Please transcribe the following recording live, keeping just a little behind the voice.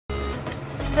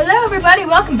Hello everybody,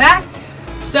 welcome back.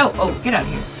 So, oh, get out of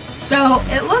here. So,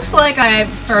 it looks like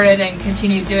I've started and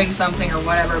continued doing something or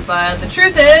whatever, but the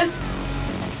truth is...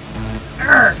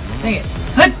 dang it.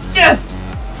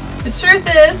 The truth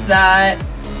is that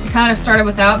it kind of started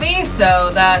without me,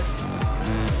 so that's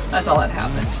all that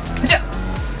happened.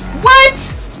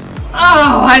 What?!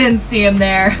 Oh, I didn't see him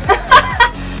there.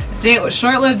 See, it was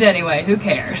short-lived anyway, who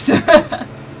cares?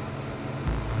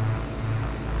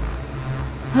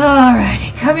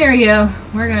 Alrighty, come here, you.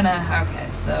 We're gonna... Okay,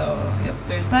 so... Yep,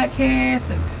 there's that case.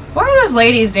 And why are those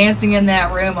ladies dancing in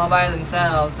that room all by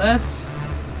themselves? That's...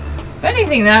 If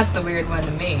anything, that's the weird one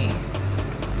to me.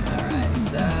 Alright,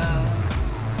 so...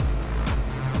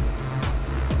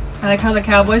 I like how the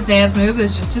cowboy's dance move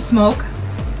is just to smoke.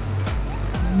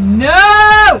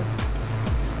 No!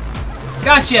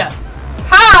 Gotcha!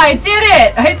 Ha! I did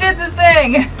it! I did the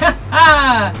thing!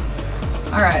 Ha!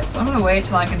 Alright, so I'm gonna wait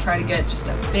till I can try to get just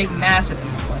a big mass of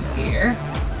people in here.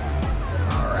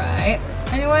 Alright.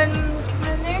 Anyone come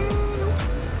in there?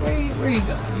 Where are you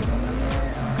going? You going in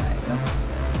there? Alright,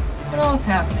 what all is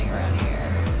happening around here?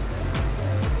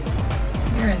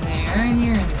 You're in there, and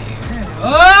you're in there.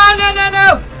 Oh,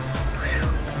 no!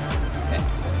 Okay.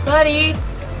 Buddy,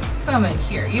 come in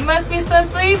here. You must be so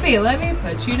sleepy. Let me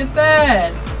put you to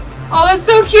bed. Oh, that's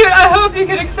so cute. I hope you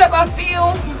can accept my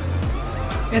feels.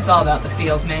 It's all about the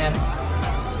feels, man.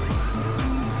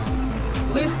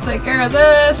 Please take care of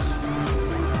this.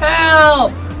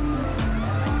 Help!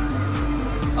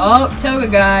 Oh, toga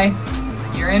guy.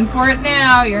 You're in for it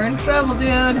now. You're in trouble,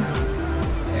 dude.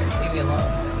 There, leave me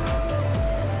alone.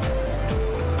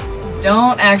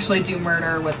 Don't actually do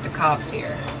murder with the cops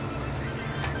here.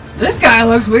 This guy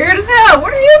looks weird as hell.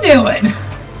 What are you doing?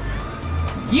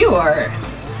 You are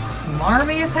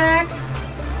smarmy as heck.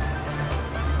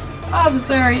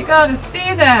 Officer, you gotta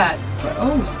see that! But,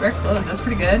 oh, spare clothes, that's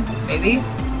pretty good. Maybe.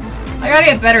 I gotta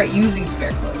get better at using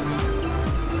spare clothes.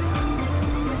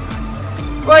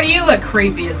 Why do you look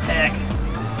creepy as heck?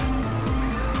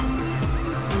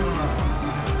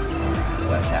 Alright,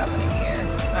 what's happening here?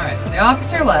 Alright, so the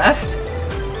officer left.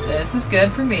 This is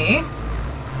good for me.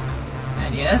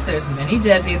 And yes, there's many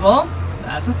dead people.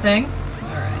 That's a thing.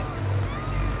 Alright.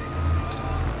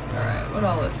 Alright, what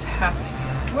all is happening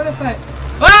here? What if I...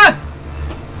 Ah!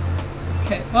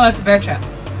 Okay, well, that's a bear trap.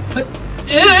 But...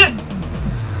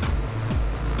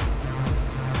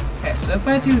 Okay, so if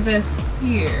I do this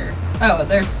here... Oh,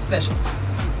 they're suspicious.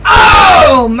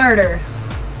 Oh! Murder!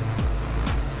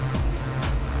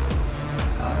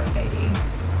 Alrighty.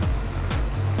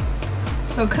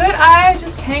 So could I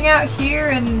just hang out here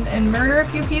and murder a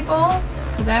few people?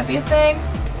 Could that be a thing?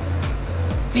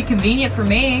 Be convenient for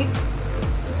me.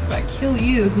 If I kill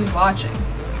you, who's watching?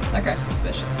 That guy's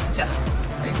suspicious.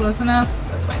 Are you close enough?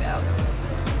 Let's find out.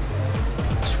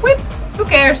 Sweep! Who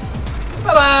cares?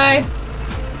 Bye-bye!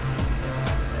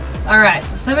 Alright,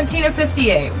 so 17 and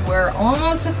 58. We're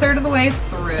almost a third of the way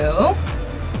through.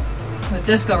 With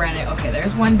disco running. Okay,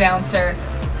 there's one bouncer.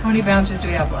 How many bouncers do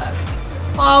we have left?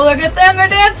 Oh, look at them! They're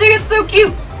dancing! It's so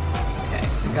cute! Okay,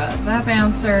 so we got that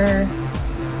bouncer.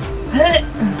 Alright.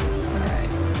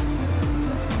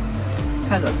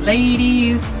 Have those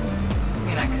ladies.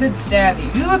 I could stab you.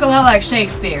 You look a lot like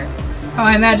Shakespeare. How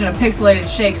I imagine a pixelated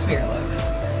Shakespeare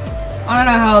looks. I don't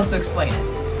know how else to explain it.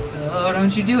 Oh,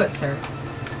 don't you do it, sir.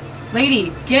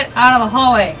 Lady, get out of the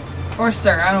hallway. Or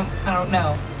sir, I don't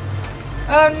know.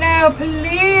 Oh no,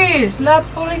 police! La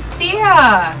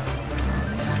policía! Oh,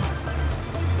 man.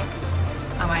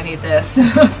 I might need this.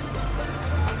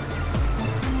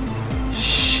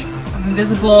 Shh! I'm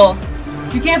invisible.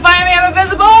 You can't find me, I'm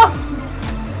invisible!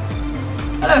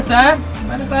 Hello, sir.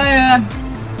 Mind if I,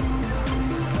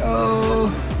 Oh...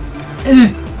 Okay,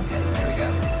 there we go.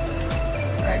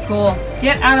 Alright, cool.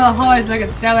 Get out of the hallway so I can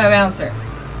stab that bouncer.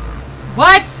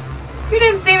 What? You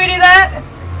didn't see me do that?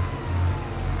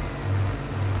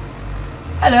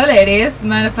 Hello, ladies.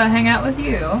 Mind if I hang out with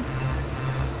you?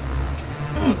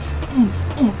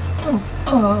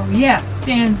 Oh, yeah.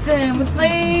 Dancing with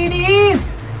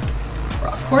ladies! We're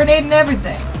all coordinating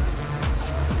everything.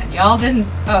 And y'all didn't...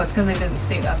 Oh, it's because they didn't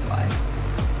see, that's why.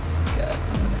 Good.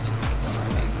 I'm gonna just... Don't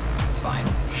worry me. It's fine.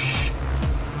 Shh.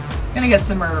 Gonna get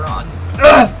some murder on.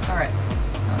 Ugh! Alright.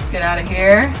 Now let's get out of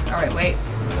here. Alright, wait.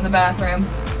 I'm in the bathroom.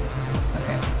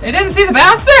 Okay. They didn't see the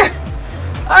bouncer?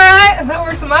 Alright, that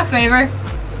works in my favor.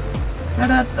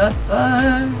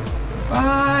 Da-da-da-da.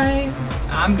 Bye.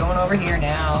 I'm going over here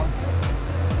now.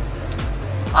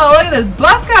 Oh, look at this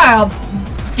buff guy all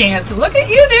dancing. Look at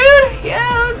you, dude.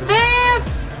 Yeah, let's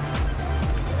dance.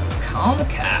 Call the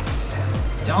cops.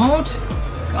 Don't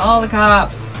call the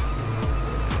cops.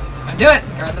 Don't do it.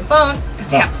 Guard the phone.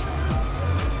 Cause yeah.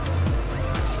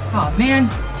 Oh man,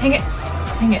 dang it.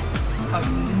 Dang it. Oh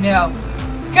no.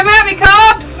 Come at me,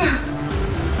 cops!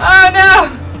 Oh no!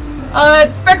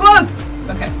 It's spare clothes!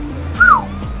 Okay.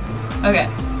 Okay.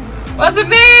 Wasn't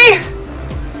me!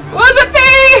 Wasn't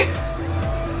me!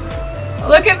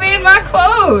 Look at me in my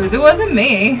clothes! It wasn't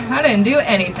me. I didn't do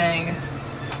anything.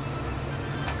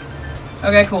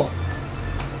 Okay, cool.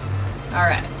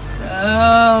 Alright, so...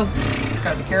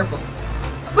 gotta be careful.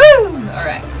 Woo!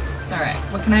 Alright. Alright,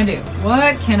 what can I do?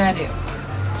 What can I do?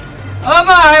 Oh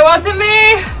my, it wasn't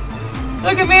me!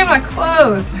 Look at me in my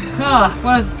clothes.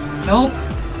 Nope.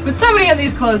 Would somebody in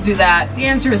these clothes do that? The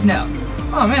answer is no.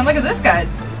 Oh man, look at this guy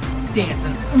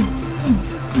dancing.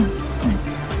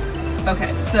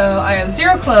 Okay, so I have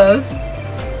 0 clothes.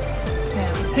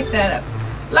 And pick that up.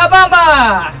 La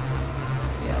Bamba!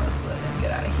 Yeah, let's let him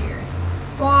get out of here.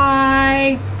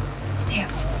 Bye!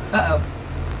 Stamp. Uh-oh.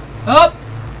 Oh!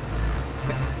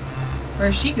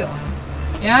 Where's she going?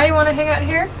 Yeah, you want to hang out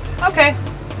here? Okay.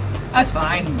 That's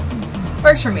fine.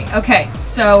 Works for me. Okay,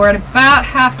 so we're at about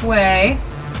halfway.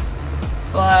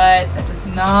 But that does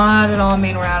not at all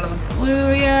mean we're out of the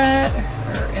blue yet.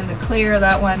 Or in the clear,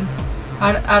 that one.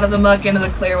 Out of the muck, into the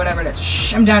clear, whatever it is.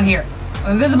 Shh, I'm down here.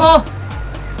 I'm invisible.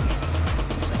 Yes.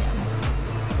 Yes, I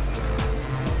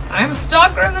am. I'm a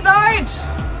stalker in the night.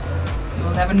 You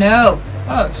will never know.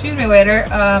 Oh, excuse me, waiter.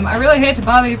 I really hate to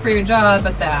bother you for your job,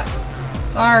 but that.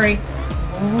 Sorry.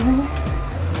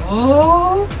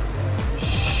 Oh.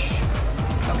 Shh.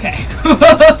 Okay.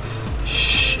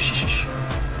 Shh.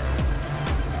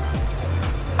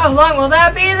 How long will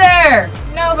that be there?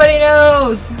 Nobody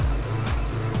knows.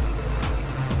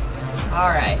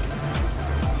 Alright.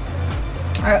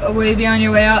 Alright, will you be on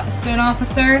your way out soon,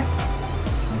 officer?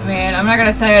 I mean, I'm not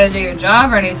gonna tell you how to do your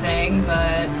job or anything,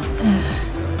 but...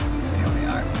 here we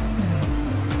are.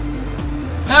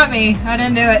 Not me. I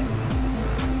didn't do it.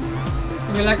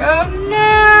 You'll be like, oh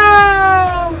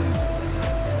no!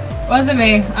 Wasn't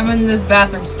me. I'm in this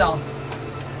bathroom stall.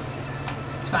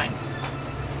 It's fine.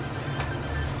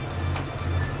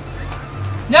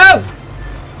 No!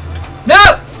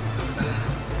 No!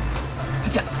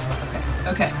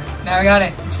 Okay, now we got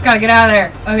it. Just gotta get out of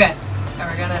there. Okay, now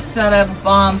we're gonna set up a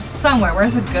bomb somewhere.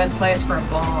 Where's a good place for a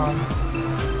bomb?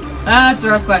 That's a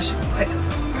rough question. Quick,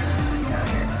 get out of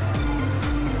here.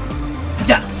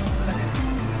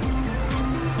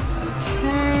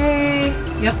 Okay.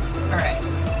 Yep. All right.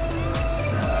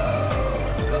 So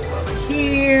let's go over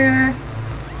here.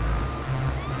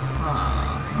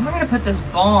 I'm gonna put this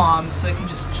bomb so we can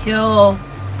just kill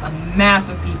a mass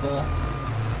of people.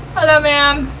 Hello,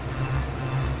 ma'am.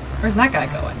 Where's that guy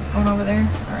going? He's going over there?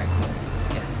 Alright, cool.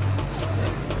 Yeah.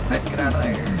 Quick, get out of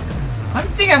there. I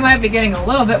think I might be getting a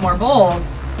little bit more bold,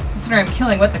 considering I'm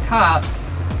killing with the cops.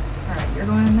 Alright, you're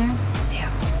going in there?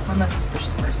 Stamp. I'm a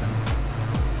suspicious person.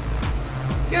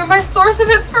 You're my source of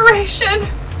inspiration!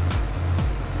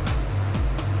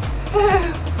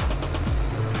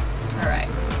 Alright.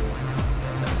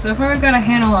 So far we've got a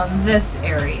handle on this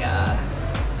area.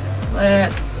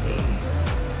 Let's see.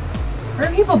 Where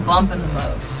are people bumping the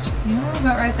most? You know,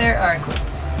 about right there? Alright, cool.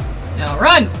 Now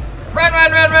run! Run,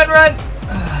 run, run, run, run!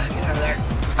 Ugh, get out of there.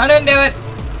 I didn't do it!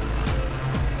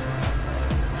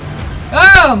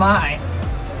 Oh my!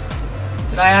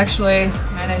 Did I actually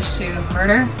manage to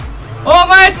murder? Oh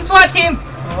my, it's a SWAT team!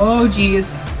 Oh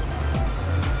jeez.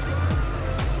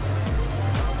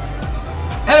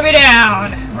 Enemy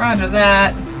down! Roger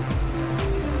that.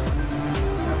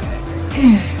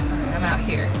 Okay. Alright, I'm out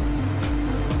here.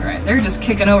 Alright, they're just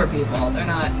kicking over people. They're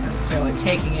not necessarily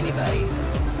taking anybody.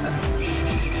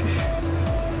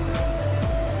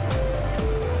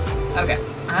 Okay,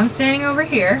 I'm standing over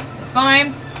here. It's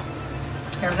fine.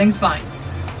 Everything's fine.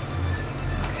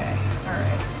 Okay,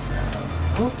 alright, so...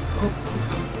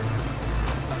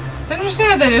 It's interesting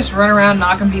that they just run around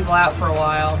knocking people out for a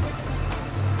while.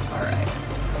 Alright.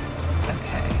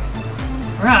 Okay.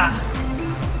 Rah!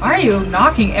 Why are you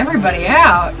knocking everybody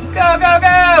out? Go, go,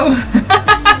 go!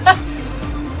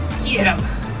 Get him!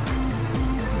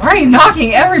 Why are you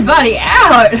knocking everybody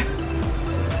out?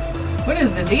 What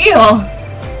is the deal?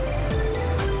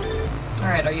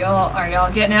 Alright, are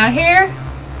y'all getting out here?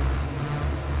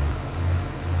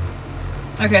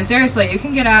 Okay, seriously, you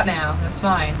can get out now. That's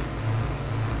fine.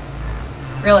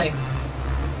 Really.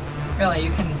 Really,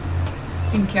 you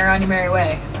can carry on your merry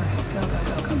way. Alright, go, go,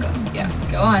 go, go, go. Yeah,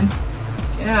 go on.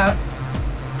 Get out.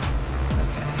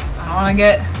 Okay. I don't wanna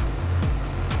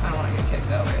get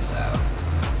kicked over, so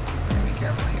we're gonna be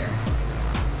careful here.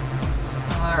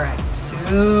 Alright,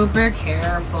 super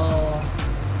careful.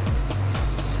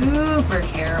 Super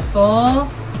careful.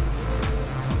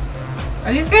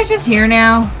 Are these guys just here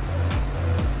now?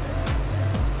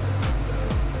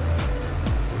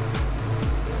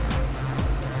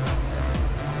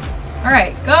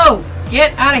 Alright, go!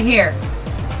 Get out of here!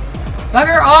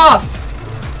 Bugger off!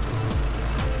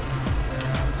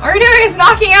 All you're doing is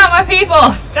knocking out my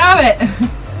people! Stop it!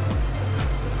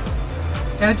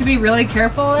 Do I have to be really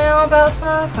careful now about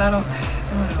stuff? I don't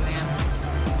know, man.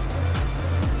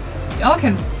 Y'all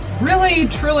can really,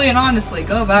 truly, and honestly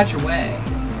go about your way.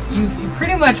 You've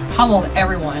pretty much pummeled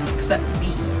everyone except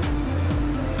me.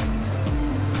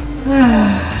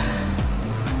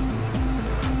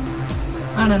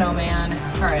 I don't know, man.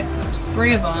 Alright, so there's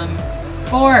 3 of them.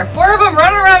 4 of them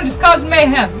running around just causing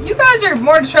mayhem. You guys are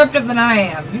more disruptive than I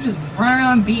am. You just run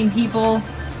around beating people.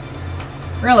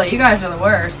 Really, you guys are the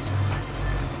worst.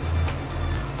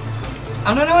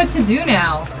 I don't know what to do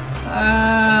now.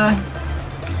 I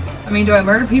mean, do I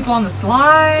murder people on the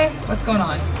sly? What's going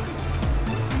on?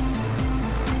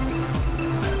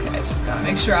 Okay, just gotta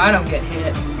make sure I don't get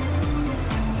hit.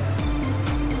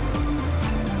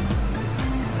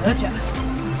 Gotcha.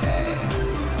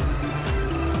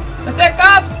 That's it,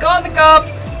 cops! Go on the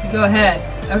cops! You go ahead.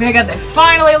 Okay, good. They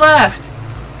finally left!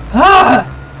 Ah!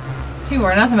 See,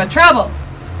 we're nothing but trouble.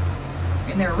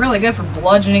 And they were really good for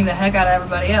bludgeoning the heck out of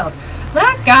everybody else.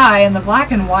 That guy in the black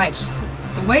and white, just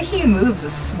the way he moves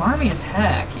is smarmy as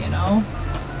heck, you know?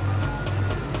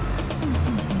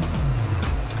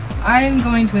 I'm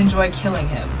going to enjoy killing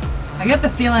him. I get the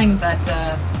feeling that,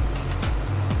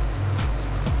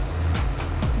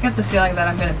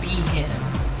 I'm gonna be him.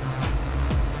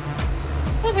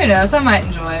 But who knows, I might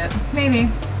enjoy it. Maybe.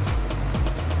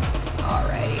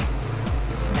 Alrighty.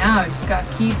 So now I just gotta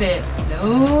keep it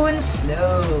low and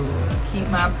slow. Keep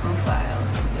my profile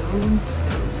low and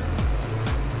slow.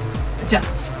 Jump.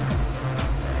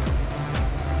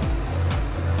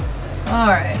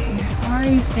 Alrighty. Why are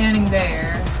you standing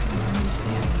there? Why are you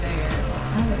standing there?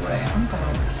 Either way, I'm going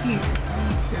over here.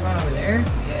 You're going over there?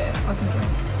 Yeah, fucking join.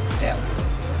 Stay out.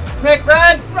 Quick,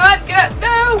 run! Run! Get out!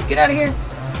 No! Get out of here!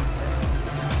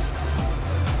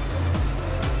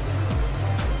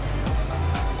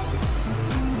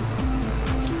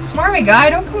 Smarmy guy,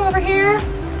 don't come over here!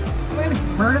 I'm gonna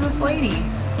murder this lady.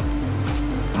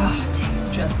 Oh,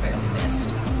 dang, just barely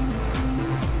missed.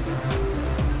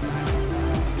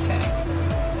 Okay.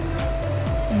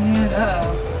 And,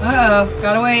 uh-oh.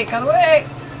 Gotta wait, gotta wait!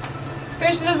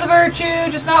 Patience is a virtue,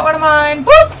 just not one of mine.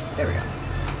 Whoop! There we go.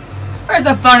 Where's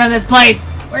the fun of this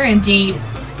place? Where indeed?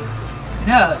 I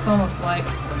know, it's almost like...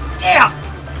 Stay up!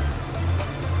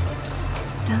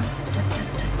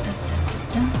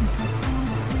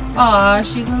 Aw,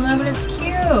 she's in love and it's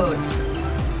cute!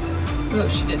 Ooh,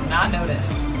 she did not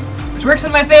notice. Which works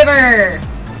in my favor!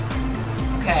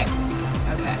 Okay.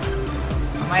 Okay.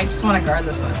 I might just want to guard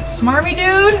this one. Smarmy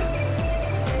dude!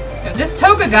 If this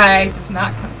Toga guy does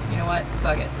not come... You know what?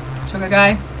 Fuck it. Toga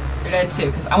guy, you're dead too,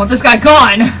 because I want this guy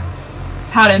gone!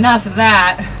 I've had enough of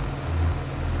that.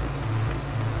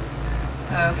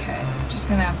 Okay. Just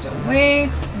gonna have to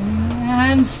wait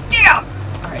and stay up!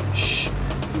 Alright, shh.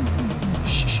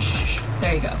 Shh, shh, shh.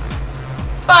 There you go.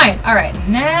 It's fine. Alright,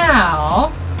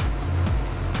 now...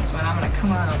 This one, I'm gonna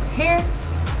come on over here.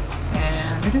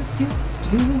 And...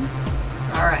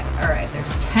 Alright, alright.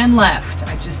 There's 10 left.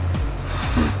 I just...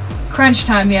 Crunch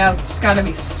time, yo. Just gotta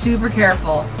be super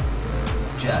careful.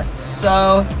 Just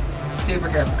so super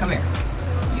careful. Come here.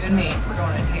 You and me. We're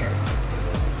going in here.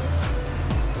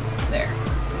 There.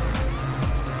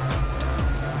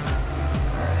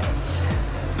 Alright.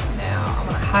 Now, I'm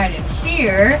gonna hide in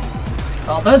here. Because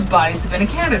all those bodies have been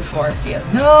accounted for. So he has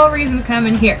no reason to come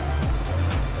in here.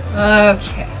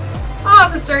 Okay.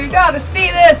 Officer, you gotta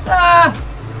see this! Ah!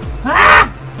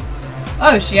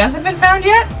 Oh, she hasn't been found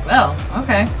yet? Well,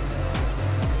 okay.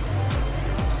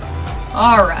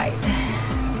 Alright.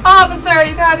 Officer,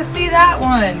 you gotta see that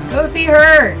one! Go see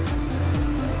her!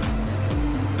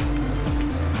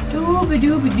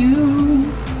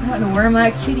 Dooba-dooba-doo. I don't know where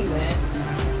my kitty went.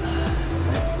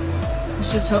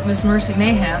 Let's just hope Miss Mercy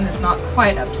Mayhem is not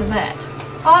quite up to that.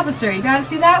 Officer, you gotta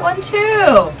see that one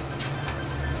too!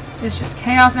 It's just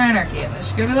chaos and anarchy, and they're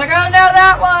just gonna be like, oh no,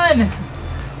 that one!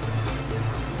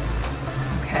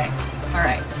 Okay,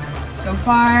 alright. So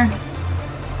far,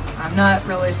 I'm not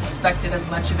really suspected of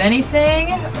much of anything,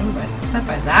 except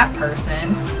by that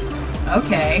person.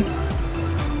 Okay.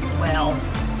 Well,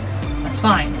 that's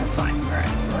fine, that's fine.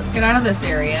 Alright, so let's get out of this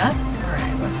area.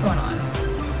 Alright, what's going on?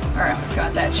 Alright, we've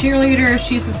got that cheerleader.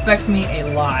 She suspects me a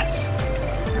lot.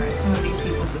 Alright, some of these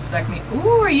people suspect me.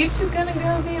 Ooh, are you two gonna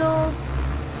go be all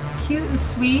cute and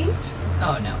sweet?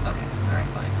 Oh, no. Okay. Alright,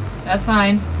 fine. That's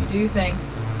fine. You do your thing.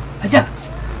 Hacha!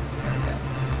 There we go.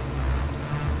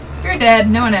 You're dead.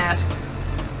 No one asked.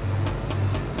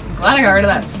 I'm glad I got rid of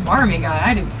that smarmy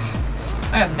guy.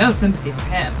 I have no sympathy for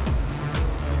him.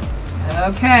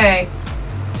 Okay.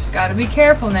 Just gotta be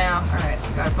careful now. Alright, so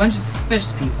we got a bunch of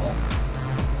suspicious people.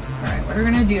 Alright, what are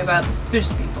we gonna do about the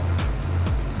suspicious people?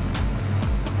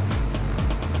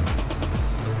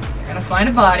 They're gonna find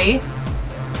a body.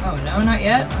 Oh, no, not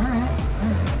yet? Alright, alright.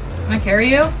 Can I carry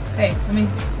you? Hey, let me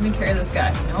carry this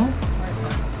guy. No? Alright,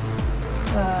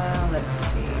 fine. Let's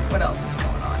see. What else is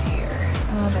going on here?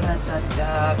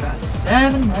 Got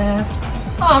 7 left.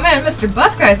 Oh man, Mr.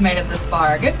 Buff Guy's made it this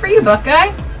far. Good for you, Buff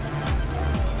Guy.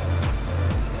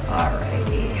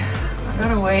 Alrighty. I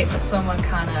gotta wait till someone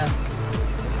kind of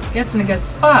gets in a good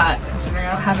spot, considering I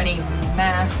don't have any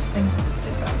mass things. Let's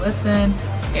see if I listen.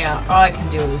 Yeah, all I can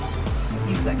do is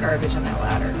use that garbage on that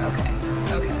ladder. Okay.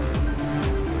 Okay.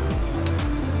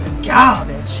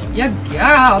 Garbage. You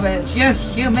garbage. You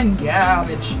human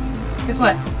garbage. Guess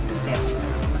what? Stay up.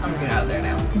 I'm gonna get out of there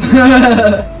now.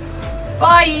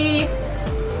 Bye!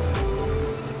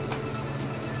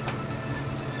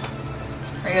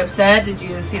 Are you upset? Did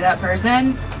you see that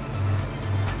person?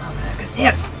 I'm gonna go stay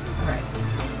up. Alright.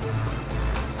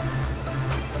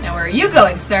 Now where are you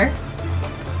going, sir?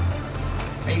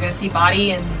 Are you gonna see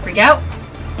body and freak out?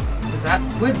 Because that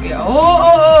would be.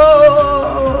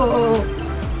 Oh!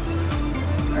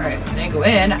 Alright, when they go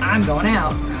in, I'm going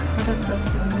out.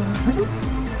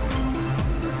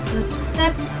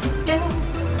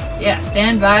 Yeah,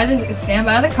 stand by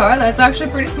the car. That's actually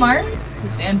pretty smart. To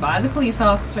stand by the police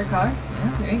officer car.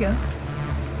 Yeah, there you go.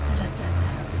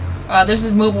 This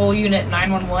is mobile unit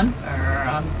 911.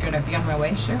 I'm gonna be on my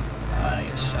way, sure.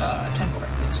 Yes, 10-4,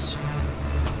 yes.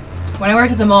 When I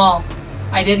worked at the mall,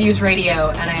 I did use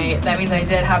radio, and that means I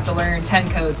did have to learn 10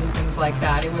 codes and things like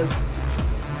that. It's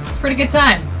a pretty good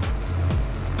time.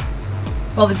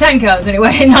 Well, the 10 codes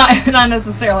anyway, not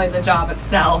necessarily the job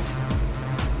itself.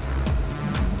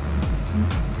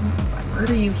 If I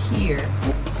murder you here.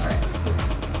 Alright.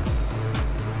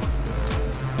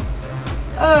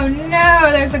 Oh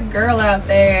no, there's a girl out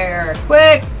there.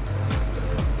 Quick!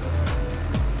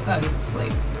 Oh, he's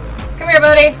asleep. Come here,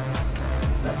 buddy!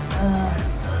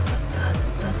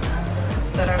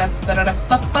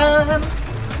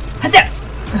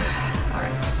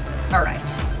 Alright. Alright.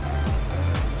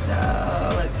 So,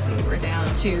 let's see, we're down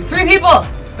to 3 people!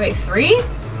 Wait, 3?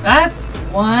 That's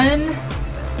 1,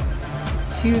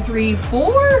 2, 3,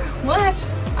 4?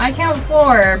 What? I count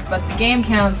 4, but the game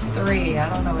counts 3. I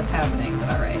don't know what's happening, but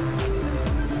alright.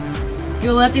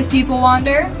 You'll let these people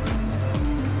wander?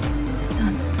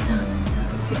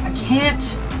 See, I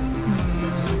can't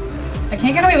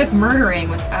get away with murdering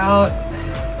without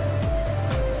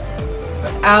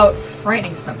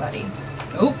frightening somebody.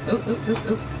 Oop.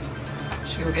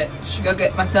 Should go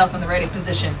get myself in the ready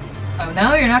position. Oh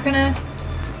no, you're not gonna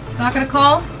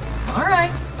call?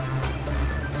 Alright.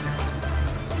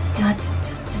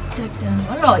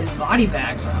 Look at all these body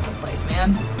bags around the place,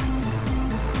 man.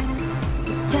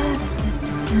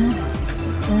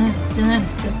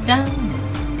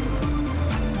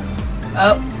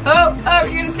 Oh,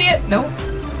 you're gonna see it? Nope.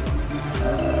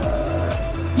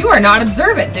 You are not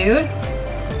observant, dude.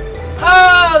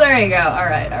 Oh, there you go.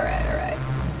 Alright.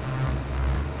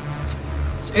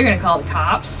 So you're gonna call the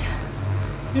cops.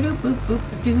 Go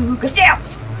down!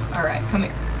 Alright, come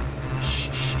here.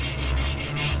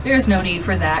 Shh. There's no need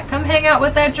for that. Come hang out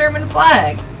with that German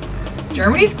flag.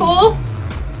 Germany's cool.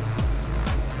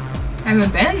 I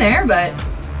haven't been there, but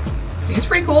it seems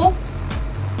pretty cool.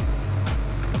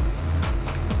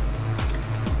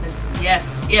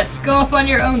 Yes, go off on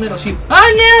your own, little sheep.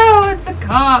 Oh no, it's a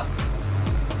cop.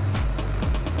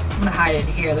 I'm gonna hide in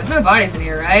here. There's no bodies in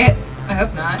here, right? I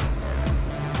hope not.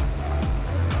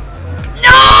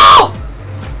 No!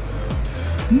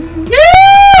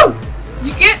 No!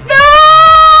 No!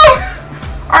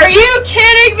 Are you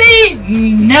kidding me?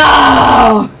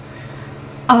 No!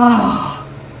 Oh,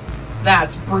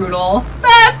 that's brutal.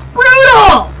 That's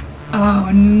brutal!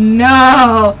 Oh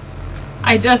no!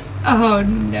 Oh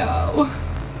no.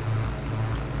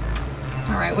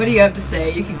 Alright, what do you have to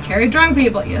say? You can carry drunk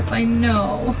people. Yes, I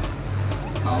know.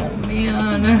 Oh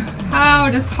man. How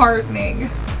disheartening.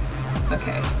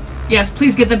 Okay. Yes,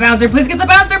 please get the bouncer. Please get the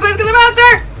bouncer. Please get the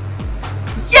bouncer!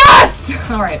 Yes!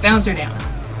 Alright, bouncer down.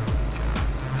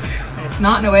 And it's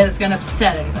not in a way that's gonna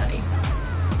upset anybody.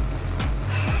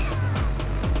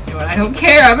 You know what? I don't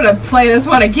care. I'm gonna play this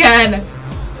one again.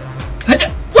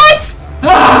 What?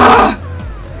 Ah!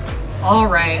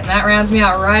 Alright, and that rounds me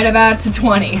out right about to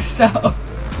 20, so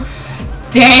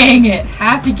dang it.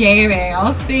 Happy gaming.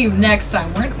 I'll see you next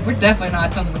time. We're definitely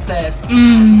not done with this.